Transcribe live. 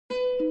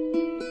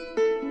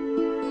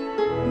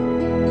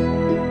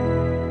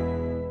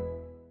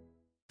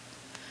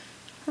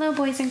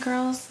Hello, boys and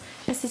girls.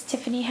 This is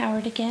Tiffany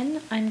Howard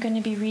again. I'm going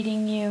to be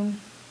reading you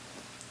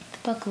the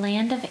book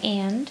Land of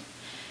And,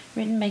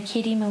 written by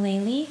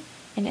Mullaly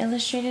and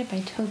illustrated by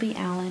Toby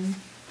Allen.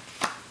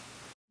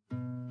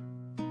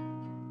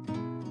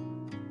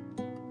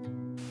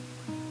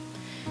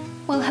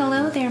 Well,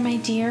 hello there, my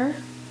dear.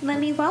 Let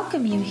me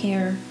welcome you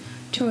here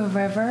to a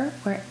river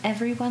where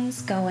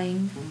everyone's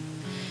going.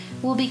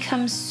 We'll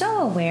become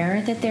so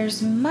aware that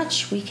there's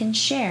much we can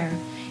share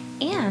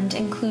and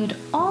include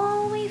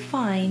all we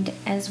find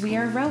as we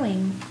are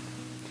rowing.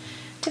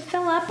 To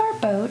fill up our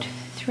boat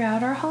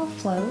throughout our whole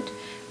float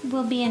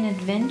will be an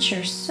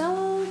adventure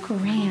so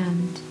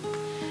grand.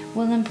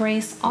 We'll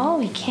embrace all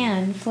we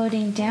can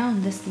floating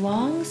down this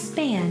long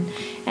span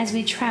as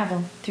we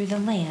travel through the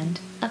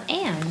land of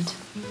And.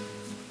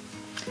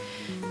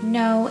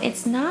 No,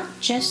 it's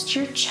not just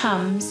your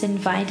chums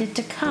invited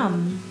to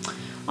come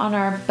on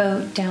our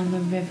boat down the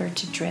river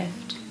to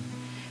drift.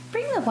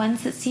 Bring the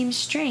ones that seem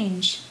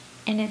strange,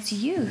 and it's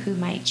you who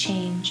might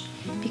change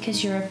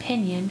because your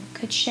opinion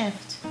could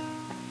shift.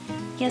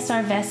 Yes,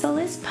 our vessel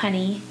is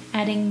punny,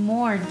 adding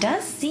more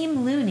does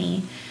seem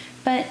loony,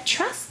 but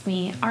trust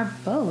me, our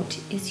boat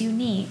is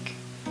unique.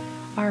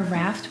 Our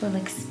raft will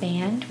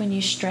expand when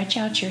you stretch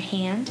out your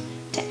hand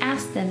to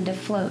ask them to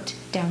float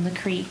down the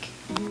creek.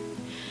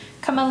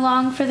 Come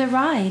along for the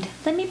ride,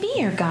 let me be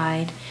your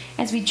guide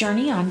as we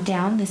journey on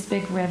down this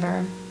big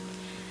river.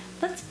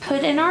 Let's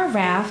put in our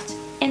raft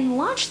and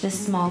launch this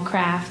small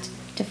craft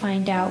to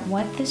find out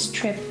what this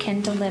trip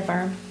can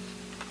deliver.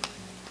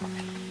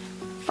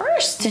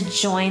 First to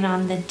join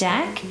on the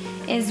deck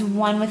is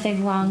one with a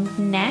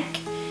long neck,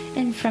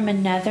 and from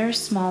another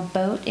small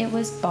boat it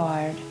was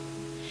barred.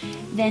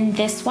 Then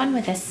this one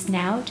with a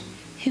snout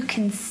who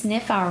can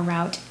sniff our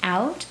route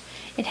out.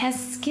 It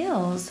has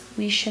skills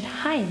we should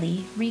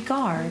highly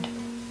regard.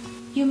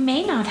 You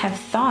may not have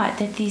thought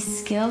that these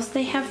skills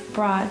they have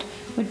brought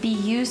would be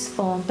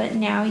useful, but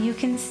now you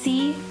can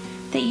see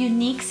that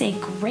unique's a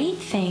great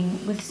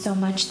thing with so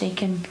much they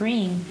can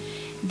bring.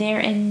 They're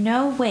in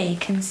no way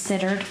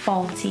considered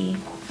faulty.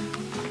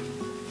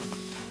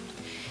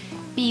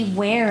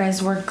 Beware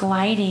as we're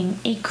gliding,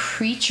 a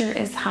creature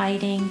is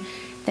hiding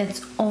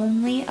that's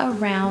only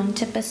around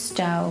to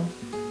bestow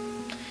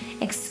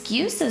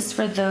excuses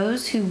for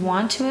those who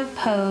want to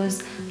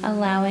oppose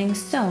allowing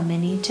so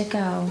many to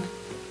go.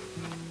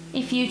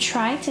 If you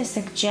try to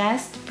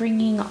suggest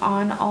bringing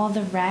on all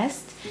the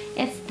rest,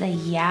 it's the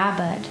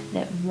Yabbut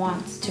that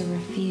wants to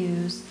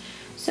refuse.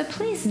 So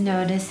please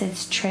notice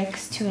its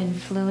tricks to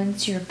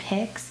influence your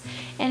picks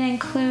and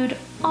include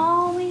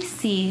all we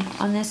see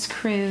on this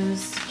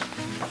cruise.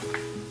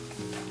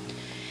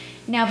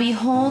 Now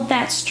behold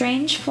that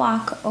strange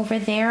flock over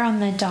there on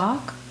the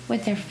dock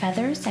with their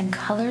feathers and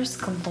colors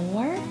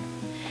galore.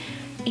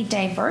 A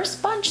diverse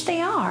bunch they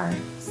are,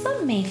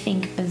 some may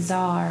think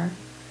bizarre,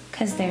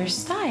 'cause their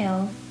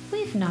style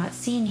we've not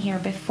seen here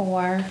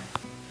before.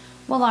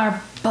 Well,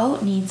 our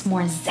boat needs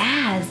more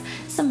zazz,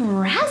 some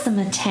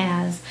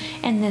razzmatazz,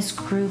 and this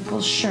group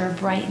will sure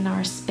brighten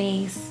our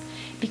space,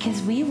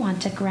 because we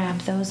want to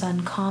grab those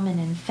uncommon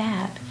and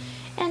fab,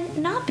 and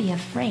not be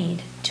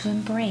afraid to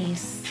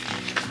embrace.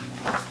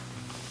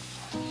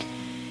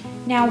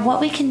 Now what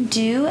we can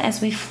do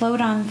as we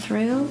float on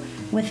through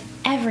with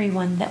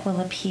everyone that will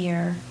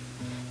appear.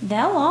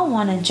 They'll all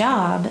want a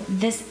job.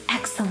 This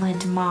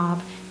excellent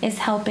mob is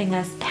helping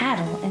us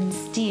paddle and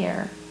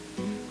steer.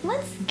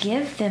 Let's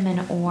give them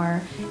an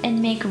oar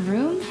and make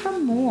room for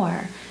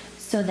more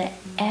so that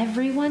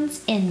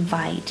everyone's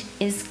invite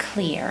is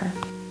clear.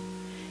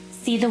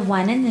 See the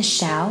one in the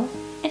shell?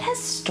 It has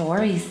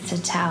stories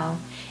to tell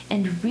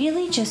and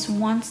really just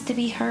wants to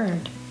be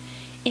heard.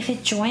 If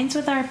it joins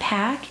with our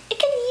pack, it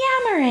can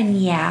yammer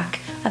and yak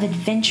of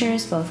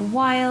adventures both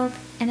wild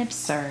and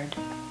absurd.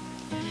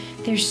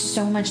 There's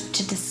so much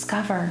to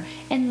discover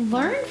and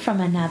learn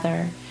from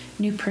another.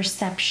 New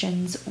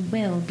perceptions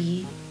will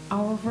be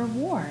our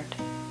reward.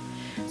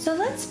 So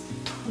let's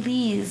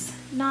please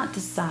not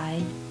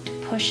decide to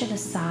push it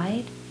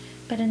aside,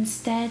 but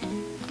instead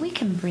we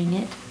can bring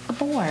it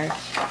aboard.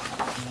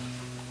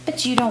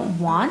 But you don't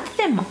want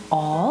them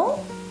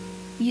all?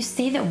 You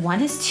say that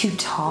one is too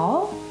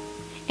tall?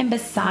 And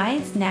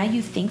besides, now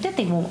you think that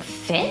they won't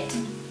fit?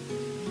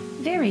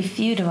 Very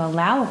few to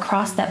allow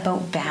across that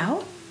boat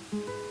bow?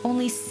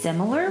 Only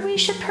similar we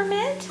should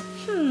permit?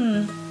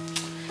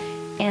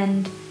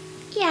 And,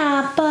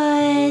 yeah,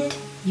 but,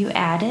 you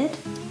added,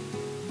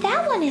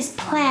 that one is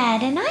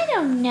plaid and I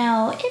don't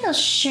know, it'll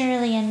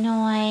surely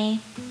annoy.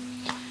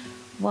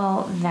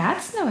 Well,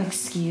 that's no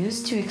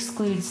excuse to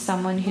exclude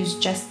someone who's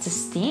just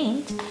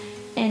distinct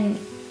and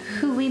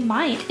who we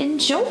might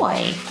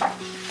enjoy.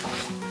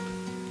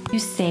 You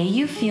say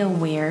you feel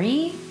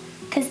weary?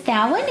 'Cause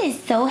that one is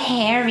so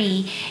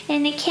hairy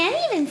and it can't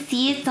even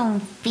see its own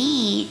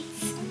feet.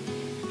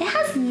 It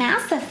has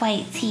massive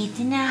white teeth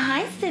and it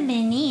hides them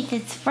beneath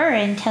its fur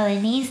until it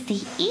needs to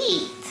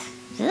eat.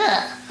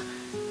 Ugh.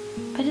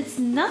 But it's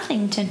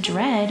nothing to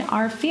dread,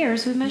 our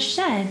fears we must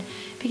shed,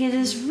 because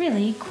it's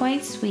really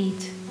quite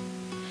sweet.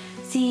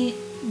 See,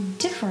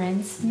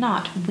 Difference,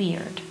 not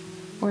weird,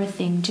 or a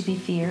thing to be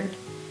feared.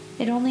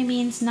 It only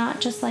means not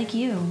just like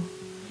you.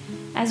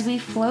 As we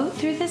float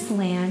through this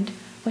land,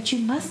 what you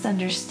must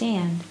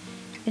understand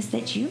is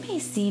that you may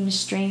seem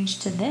strange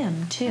to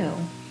them, too.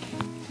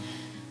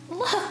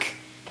 Look!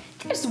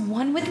 There's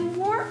one with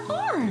more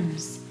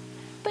arms!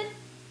 But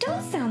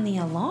don't sound the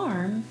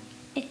alarm.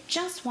 It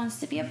just wants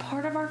to be a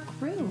part of our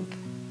group.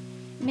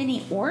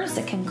 Many oars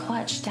it can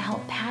clutch to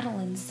help paddle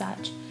and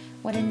such.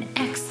 What an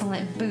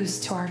excellent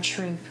boost to our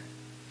troop.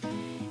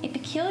 A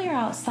peculiar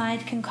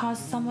outside can cause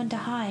someone to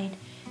hide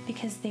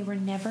because they were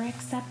never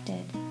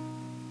accepted.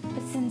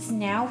 But since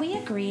now we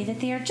agree that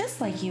they are just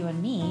like you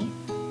and me,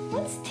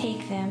 let's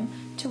take them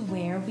to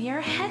where we are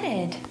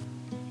headed.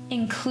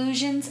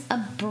 Inclusion's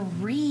a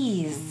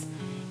breeze.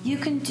 You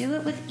can do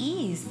it with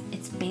ease.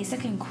 It's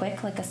basic and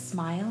quick like a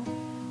smile,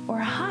 or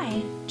a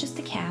hi, just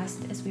a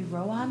cast as we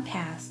row on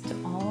past to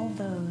all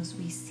those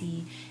we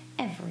see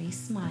every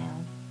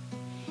smile.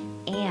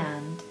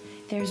 And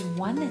there's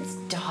one that's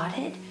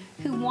dotted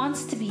who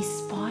wants to be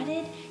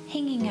spotted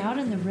hanging out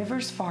in the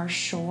river's far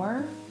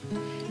shore.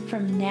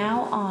 From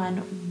now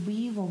on,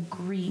 we will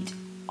greet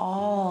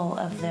all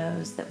of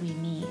those that we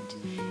meet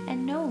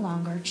and no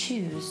longer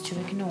choose to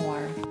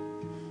ignore.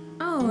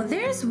 Oh,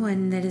 there's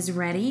one that is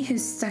ready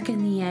who's stuck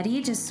in the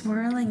eddy just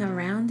swirling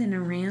around and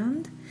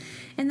around.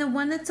 And the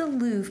one that's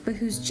aloof but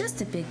who's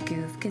just a big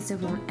goof because it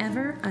won't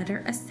ever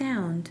utter a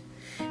sound.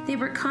 They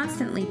were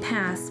constantly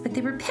passed, but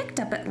they were picked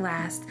up at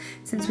last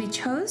since we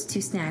chose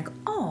to snag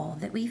all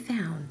that we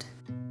found.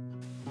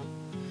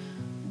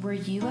 Were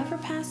you ever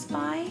passed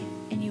by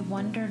and you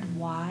wondered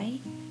why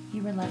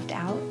you were left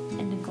out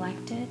and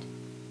neglected?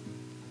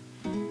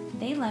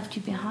 They left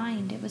you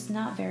behind. It was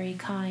not very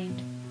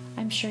kind.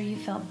 I'm sure you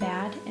felt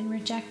bad and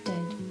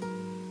rejected.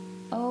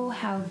 Oh,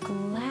 how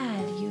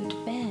glad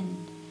you'd been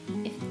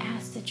if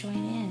asked to join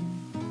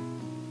in.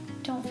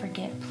 Don't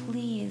forget,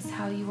 please,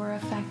 how you were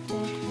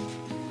affected.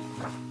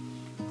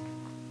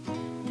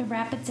 The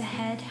rapids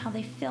ahead, how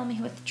they fill me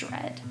with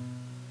dread,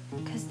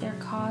 'cause they're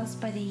caused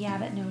by the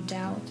Yabbut, no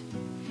doubt.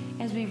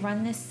 As we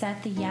run this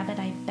set, the Yabbut,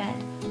 I bet,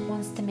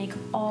 wants to make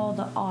all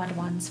the odd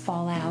ones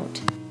fall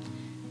out.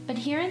 But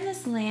here in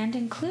this land,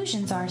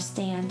 inclusion's our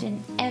stand,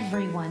 and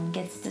everyone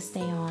gets to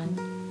stay on.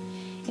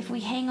 If we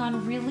hang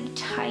on really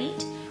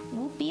tight,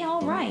 we'll be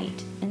all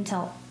right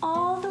until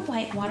all the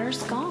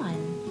whitewater's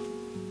gone.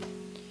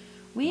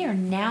 We are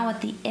now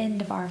at the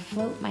end of our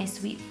float, my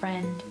sweet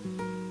friend.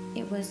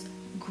 It was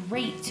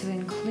great to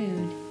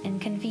include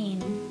and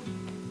convene.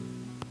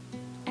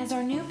 As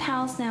our new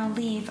pals now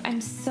leave,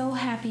 I'm so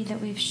happy that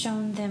we've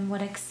shown them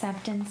what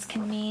acceptance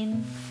can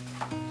mean.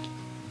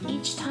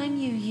 Each time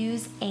you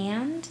use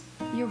 "and,"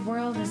 your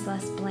world is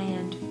less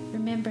bland.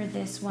 Remember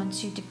this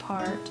once you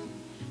depart.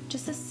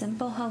 Just a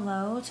simple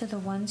hello to the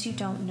ones you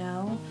don't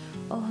know.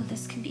 Oh,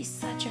 this can be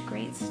such a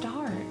great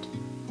start.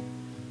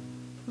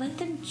 Let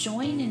them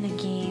join in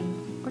a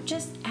game or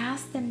just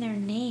ask them their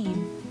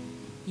name.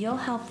 You'll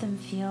help them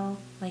feel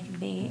like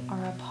they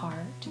are a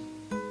part.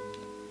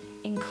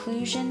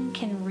 Inclusion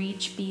can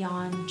reach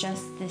beyond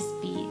just this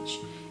beach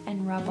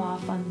and rub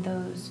off on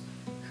those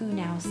who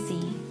now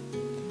see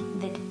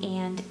that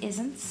 "and"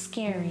 isn't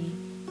scary.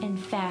 In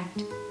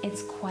fact,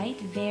 it's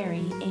quite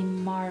very a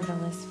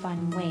marvelous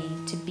fun way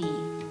to be.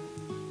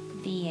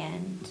 The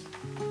end.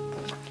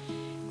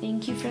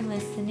 Thank you for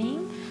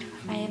listening.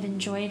 I have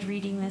enjoyed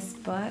reading this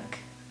book.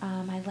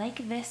 I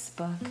like this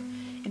book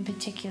in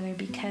particular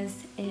because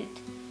it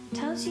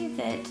tells you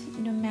that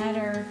no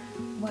matter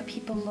what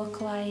people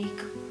look like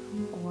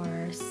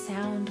or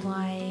sound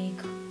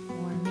like,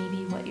 or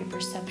maybe what your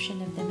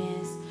perception of them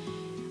is,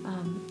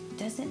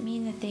 doesn't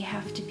mean that they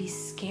have to be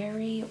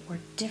scary or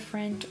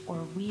different or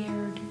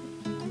weird.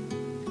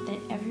 That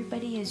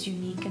everybody is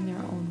unique in their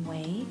own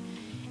way,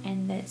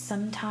 and that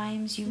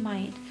sometimes you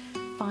might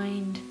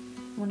find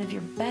one of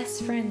your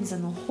best friends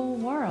in the whole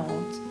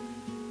world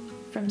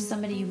from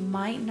somebody you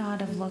might not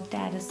have looked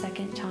at a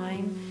second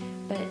time,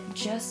 but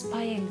just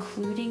by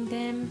including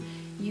them,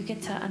 you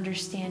get to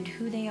understand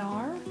who they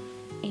are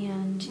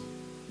and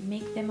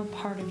make them a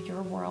part of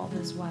your world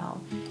as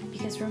well.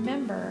 Because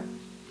remember,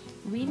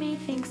 we may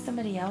think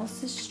somebody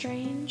else is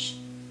strange,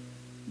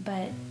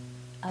 but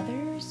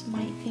others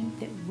might think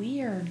that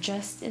we are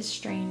just as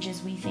strange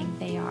as we think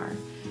they are.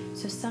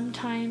 So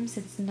sometimes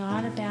it's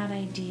not a bad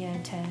idea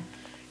to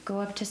go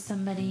up to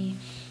somebody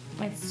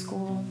at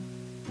school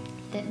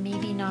that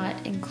maybe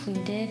not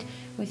included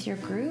with your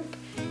group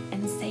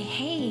and say,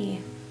 "Hey,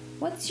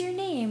 what's your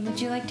name?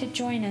 Would you like to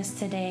join us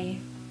today?"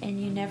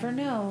 And you never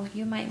know,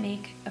 you might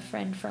make a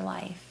friend for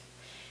life.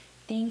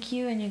 Thank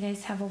you, and you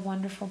guys have a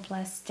wonderful,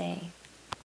 blessed day.